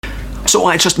So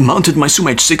I just mounted my Zoom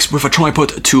H6 with a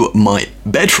tripod to my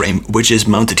bed frame, which is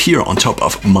mounted here on top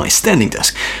of my standing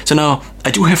desk. So now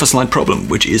I do have a slight problem,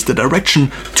 which is the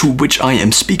direction to which I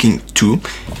am speaking to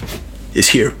is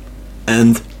here,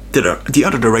 and the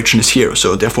other direction is here,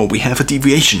 so therefore we have a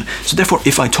deviation. So therefore,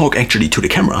 if I talk actually to the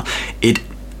camera,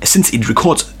 since it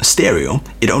records stereo,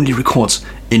 it only records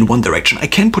in one direction. I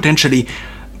can potentially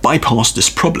bypass this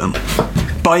problem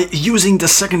by using the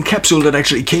second capsule that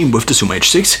actually came with the Zoom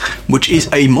H6, which is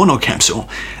a mono capsule,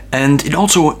 and it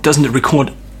also doesn't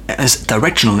record as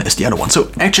directional as the other one.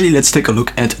 So actually, let's take a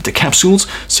look at the capsules.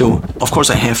 So of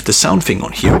course I have the sound thing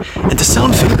on here, and the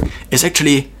sound thing is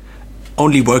actually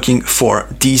only working for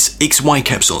these XY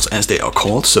capsules, as they are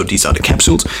called. So these are the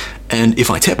capsules, and if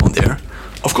I tap on there,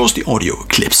 of course the audio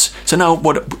clips. So now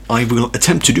what I will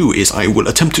attempt to do is I will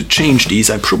attempt to change these.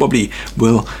 I probably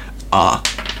will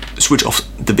switch off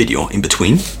the video in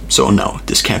between. So now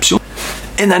this capsule,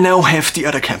 and I now have the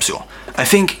other capsule. I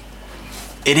think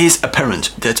it is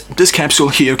apparent that this capsule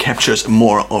here captures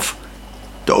more of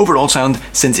the overall sound,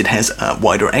 since it has a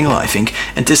wider angle, I think,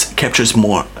 and this captures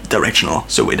more directional.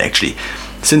 So it actually,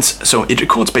 it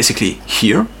records basically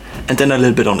here and then a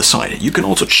little bit on the side. You can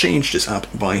also change this up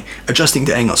by adjusting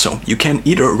the angle. So you can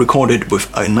either record it with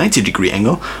a 90-degree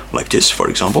angle, like this, for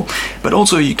example, but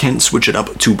also you can switch it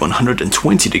up to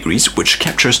 120 degrees, which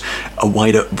captures a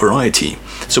wider variety.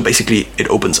 So basically it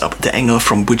opens up the angle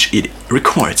from which it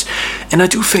records. And I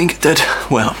do think that,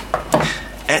 well,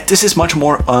 this is much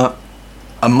more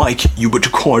a mic you would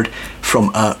record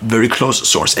from a very close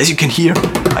source. As you can hear,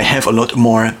 I have a lot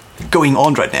more going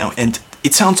on right now, and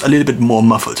it sounds a little bit more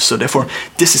muffled, so therefore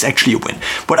this is actually a win.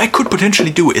 What I could potentially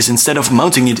do is, instead of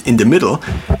mounting it in the middle,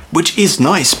 which is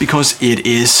nice because it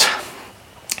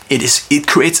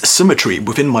creates symmetry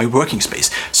within my working space.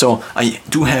 So I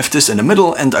do have this in the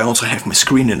middle, and I also have my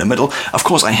screen in the middle. Of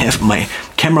course I have my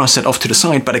camera set off to the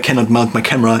side, but I cannot mount my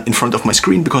camera in front of my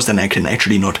screen because then I can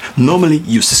actually not normally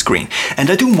use the screen.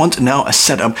 And I do want now a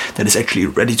setup that is actually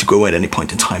ready to go at any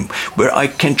point in time, where I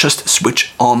can just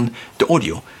switch on the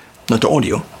audio. Not the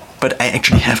audio, but I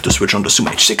actually have to switch on the Zoom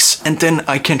H6, and then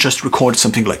I can just record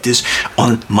something like this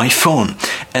on my phone.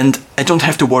 And I don't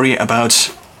have to worry about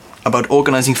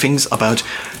organizing things, about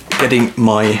getting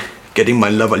my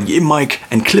lavalier mic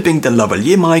and clipping the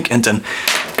lavalier mic, and then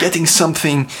getting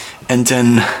something, and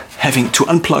then having to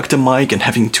unplug the mic and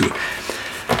having to,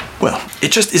 well,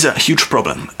 it just is a huge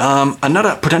problem.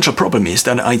 Another potential problem is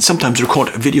that I sometimes record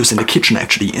videos in the kitchen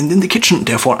actually, and in the kitchen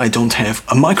therefore I don't have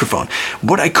a microphone.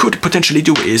 What I could potentially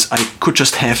do is I could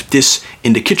just have this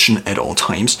in the kitchen at all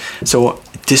times. So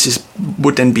this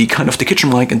would then be kind of the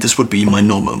kitchen mic, and this would be my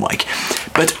normal mic.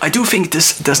 But I do think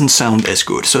this doesn't sound as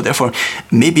good, so therefore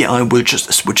maybe I will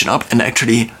just switch it up and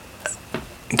actually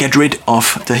get rid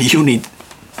of the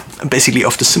basically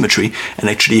of the symmetry, and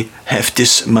actually have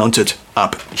this mounted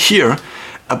up here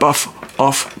above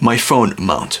of my phone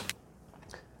mount.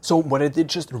 So what I did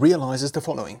just realize is the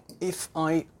following. If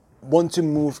I want to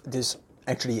move this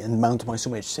actually and mount my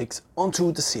Zoom H6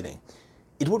 onto the ceiling,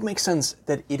 it would make sense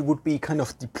that it would be kind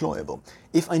of deployable.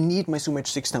 If I need my Zoom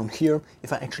H6 down here,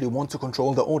 if I actually want to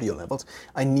control the audio levels,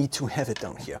 I need to have it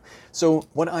down here. So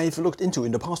what I've looked into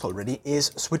in the past already is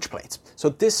switch plates. So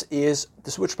this is the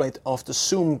switch plate of the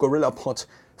Zoom GorillaPod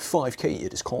 5K,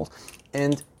 it is called.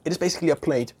 And it is basically a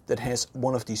plate that has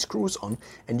one of these screws on,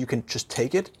 and you can just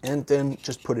take it and then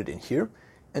just put it in here,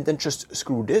 and then just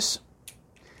screw this,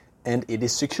 and it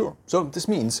is secure. So this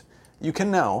means you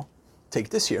can now take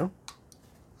this here.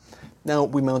 Now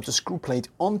we mount the screw plate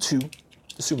onto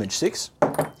the Zoom H6,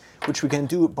 which we can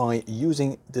do by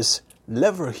using this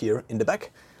lever here in the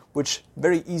back, which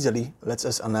very easily lets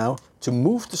us allow to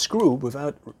move the screw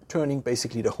without turning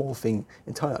basically the whole thing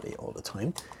entirely all the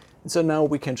time. And so now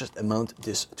we can just mount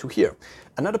this to here.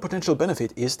 Another potential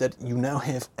benefit is that you now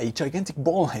have a gigantic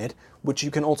ball head, which you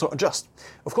can also adjust.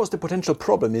 Of course, the potential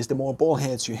problem is the more ball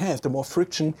heads you have, the more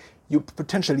friction you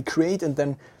potentially create, and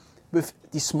then with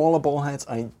the smaller ball heads,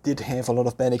 I did have a lot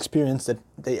of bad experience that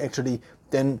they actually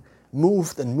then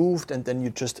moved, and then you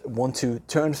just want to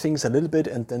turn things a little bit,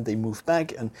 and then they move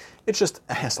back, and it's just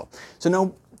a hassle. So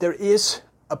now there is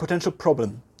a potential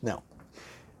problem now,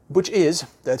 which is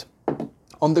that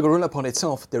on the GorillaPod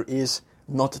itself, there is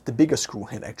not the bigger screw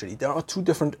head actually. There are two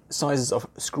different sizes of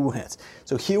screw heads.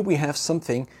 So here we have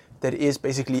something that is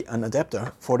basically an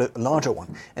adapter for the larger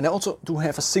one. And I also do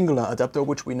have a singular adapter,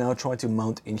 which we now try to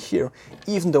mount in here,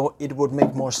 even though it would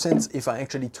make more sense if I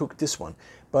actually took this one.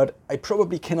 But I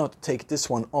probably cannot take this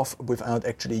one off without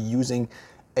actually using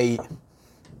a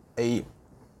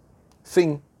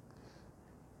thing.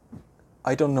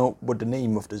 I don't know what the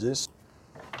name of this is.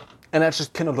 And I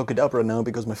just cannot look it up right now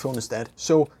because my phone is dead.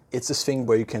 So it's this thing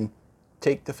where you can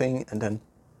take the thing and then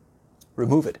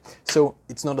remove it. So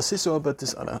it's not a scissor, but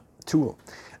this other tool.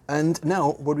 And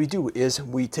now what we do is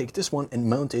we take this one and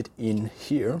mount it in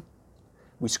here.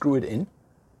 We screw it in.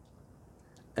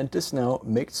 And this now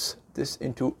makes this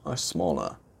into a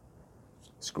smaller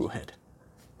screw head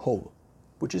hole,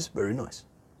 which is very nice.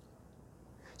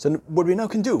 So what we now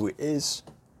can do is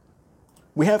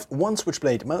we have one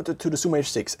switchblade mounted to the Zoom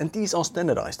H6, and these are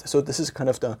standardized. So this is kind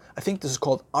of I think this is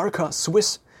called Arca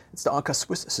Swiss. It's the Arca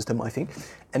Swiss system, I think.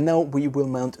 And now we will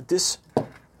mount this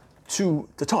to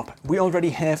the top. We already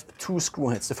have two screw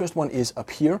heads. The first one is up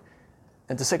here,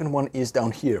 and the second one is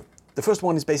down here. The first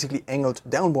one is basically angled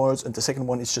downwards, and the second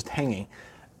one is just hanging.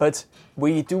 But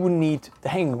we do need the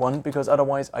hanging one, because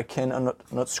otherwise I can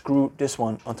not screw this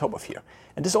one on top of here.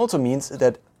 And this also means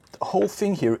that the whole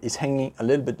thing here is hanging a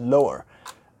little bit lower.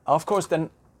 Of course, then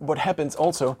what happens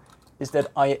also is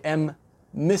that I am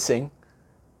missing.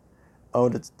 Oh,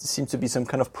 there seems to be some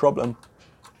kind of problem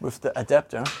with the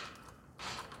adapter.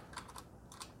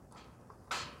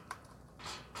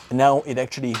 And now it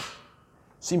actually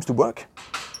seems to work.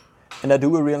 And I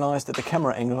do realize that the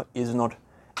camera angle is not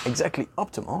exactly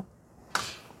optimal.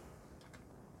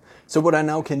 So what I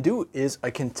now can do is I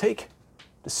can take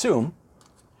the Zoom,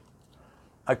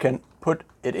 I can put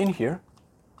it in here,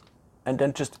 and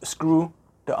then just screw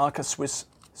the Arca Swiss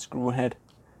screw head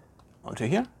onto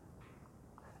here.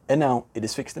 And now it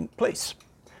is fixed in place.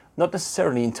 Not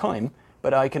necessarily in time,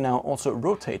 but I can now also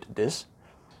rotate this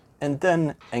and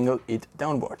then angle it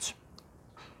downwards,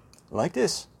 like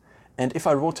this. And if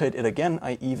I rotate it again,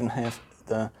 I even have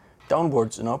the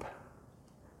downwards knob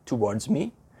towards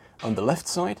me on the left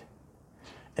side.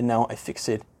 And now I fix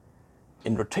it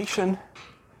in rotation,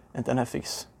 and then I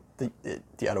fix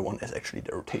the other one as actually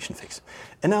the rotation fix.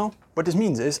 And now what this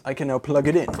means is I can now plug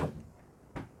it in.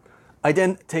 I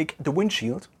then take the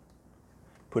windshield,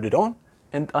 put it on,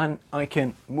 and then I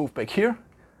can move back here,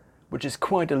 which is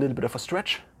quite a little bit of a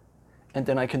stretch, and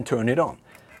then I can turn it on.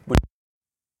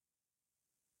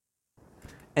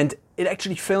 And it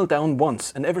actually fell down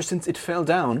once, and ever since it fell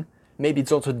down, maybe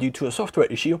it's also due to a software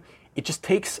issue, it just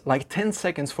takes like 10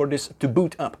 seconds for this to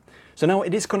boot up. So now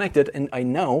it is connected, and I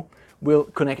now will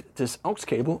connect this aux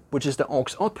cable, which is the aux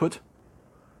output,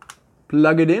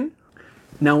 plug it in.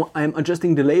 Now I'm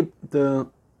adjusting the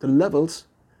levels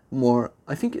more.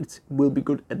 I think it will be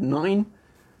good at 9,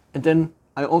 and then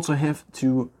I also have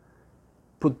to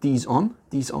put these on.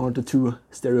 These are the two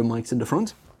stereo mics in the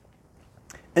front.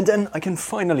 And then I can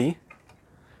finally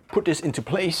put this into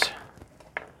place.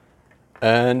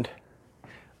 And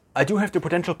I do have the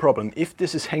potential problem if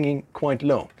this is hanging quite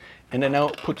low. And I now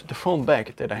put the phone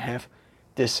back that I have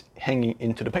this hanging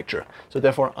into the picture. So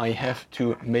therefore I have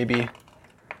to maybe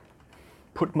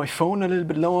put my phone a little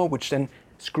bit lower, which then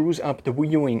screws up the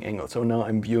viewing angle. So now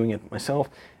I'm viewing it myself.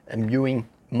 I'm viewing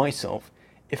myself.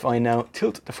 If I now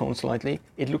tilt the phone slightly,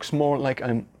 it looks more like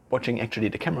I'm watching actually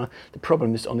the camera. The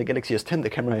problem is on the Galaxy S10, the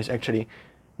camera is actually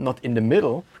not in the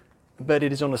middle, but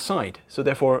it is on the side. So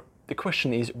therefore, the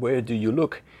question is, where do you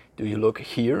look? Do you look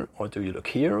here, or do you look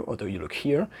here, or do you look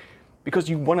here? Because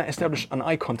you want to establish an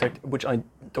eye contact, which I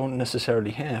don't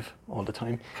necessarily have all the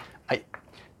time.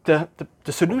 The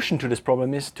solution to this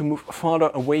problem is to move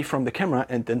farther away from the camera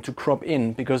and then to crop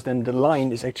in, because then the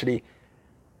line is actually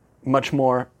much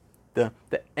more the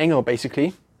angle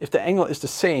basically. If the angle is the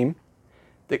same,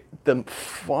 the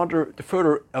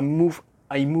further I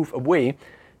move away,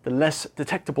 the less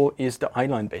detectable is the eye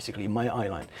line, basically, my eye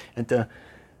line. And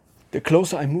the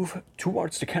closer I move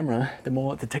towards the camera, the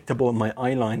more detectable my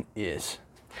eye line is.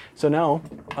 So now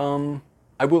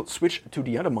I will switch to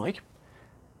the other mic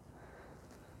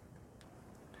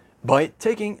by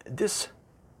taking this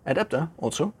adapter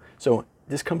also. So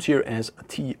this comes here as a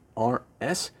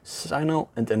TRS signal,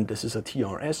 and then this is a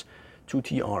TRS to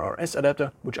TRRS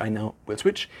adapter, which I now will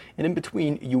switch. And in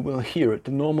between you will hear the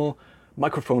normal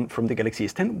microphone from the Galaxy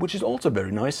S10, which is also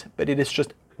very nice, but it is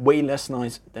just way less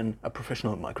nice than a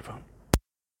professional microphone.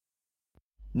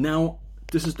 Now,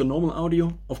 this is the normal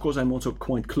audio. Of course, I'm also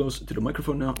quite close to the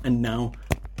microphone now, and now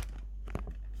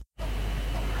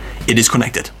it is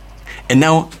connected. And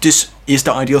now this is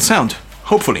the ideal sound,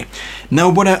 hopefully. Now,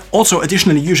 what I also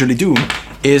additionally usually do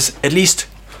is, at least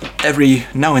every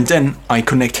now and then, I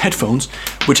connect headphones,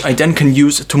 which I then can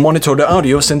use to monitor the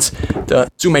audio, since the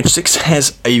Zoom H6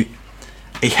 has a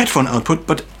headphone output,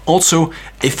 but also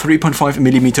a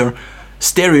 3.5mm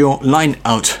stereo line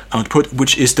output,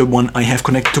 which is the one I have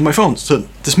connected to my phone. So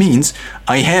this means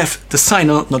I have the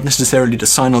signal, not necessarily the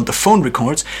signal the phone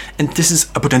records, and this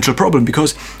is a potential problem,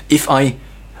 because if I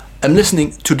am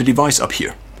listening to the device up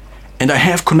here, and I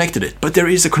have connected it, but there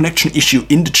is a connection issue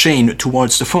in the chain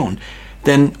towards the phone,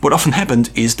 then what often happened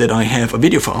is that I have a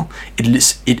video file,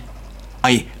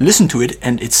 I listen to it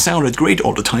and it sounded great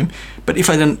all the time, but if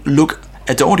I then look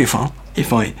at the audio file,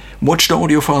 if I watch the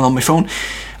audio file on my phone,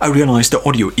 I realize the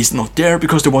audio is not there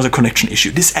because there was a connection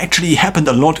issue. This actually happened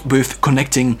a lot with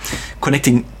connecting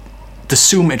the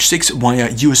Zoom H6 via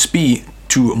USB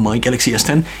to my Galaxy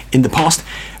S10 in the past,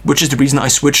 which is the reason I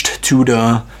switched to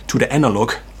the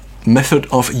analog method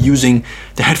of using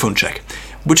the headphone jack,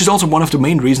 which is also one of the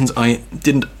main reasons I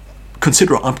didn't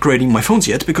consider upgrading my phones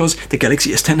yet, because the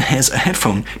Galaxy S10 has a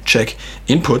headphone jack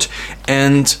input,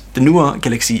 and the newer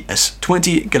Galaxy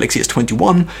S20, Galaxy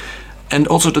S21, and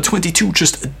also the 22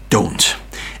 just don't.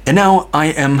 And now I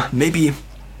am maybe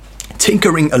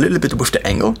tinkering a little bit with the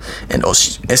angle, and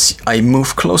as I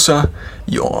move closer,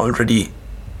 you already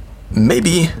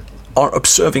maybe are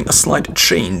observing a slight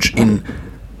change in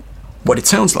what it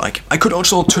sounds like. I could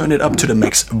also turn it up to the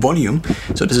max volume.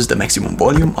 So this is the maximum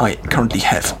volume. I currently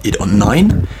have it on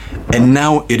 9, and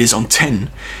now it is on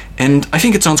 10. And I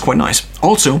think it sounds quite nice.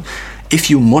 Also, if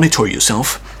you monitor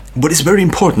yourself, what is very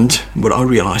important, what I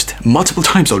realized multiple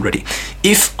times already,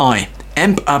 if I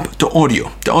amp up the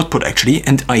audio, the output actually,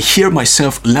 and I hear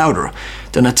myself louder,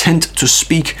 then I tend to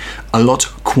speak a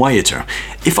lot quieter.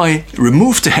 If I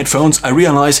remove the headphones, I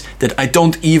realize that I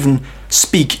don't even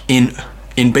speak in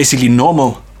basically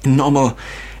normal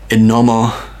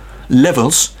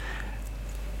levels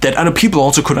that other people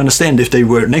also could understand if they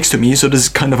were next to me. So this is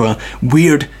kind of a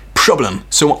weird problem.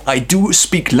 So I do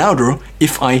speak louder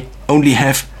if I only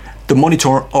have the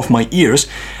monitor of my ears,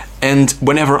 and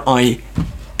whenever I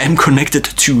am connected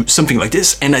to something like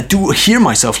this and I do hear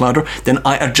myself louder, then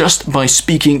I adjust by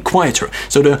speaking quieter.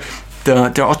 So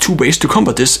there are two ways to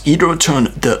combat this: either turn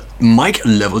the mic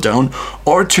level down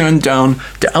or turn down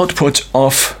the output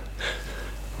of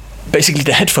basically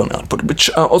the headphone output, which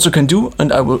I also can do,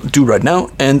 and I will do right now,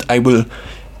 and I will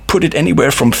put it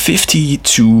anywhere from 50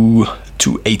 to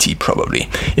 80 probably.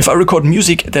 If I record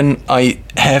music, then I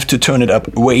have to turn it up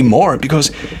way more,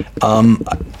 because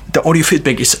the audio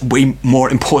feedback is way more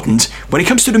important when it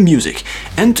comes to the music.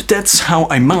 And that's how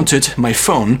I mounted my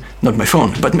phone, not my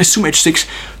phone, but my Zoom H6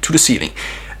 to the ceiling.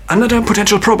 Another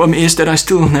potential problem is that I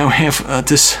still now have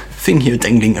this thing here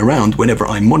dangling around whenever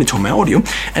I monitor my audio,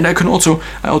 and I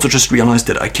also just realized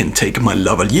that I can take my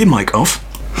lavalier mic off.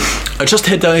 I just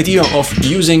had the idea of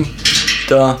using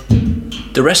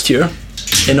the rest here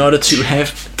in order to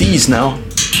have these now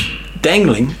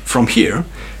dangling from here.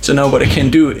 So now what I can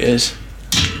do is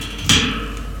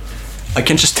I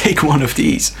can just take one of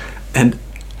these and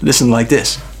listen like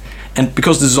this. And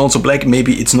because this is also black,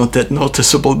 maybe it's not that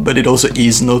noticeable, but it also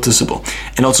is noticeable.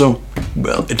 And also,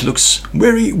 well, it looks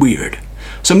very weird.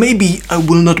 So maybe I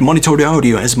will not monitor the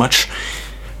audio as much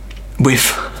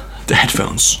with the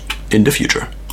headphones in the future.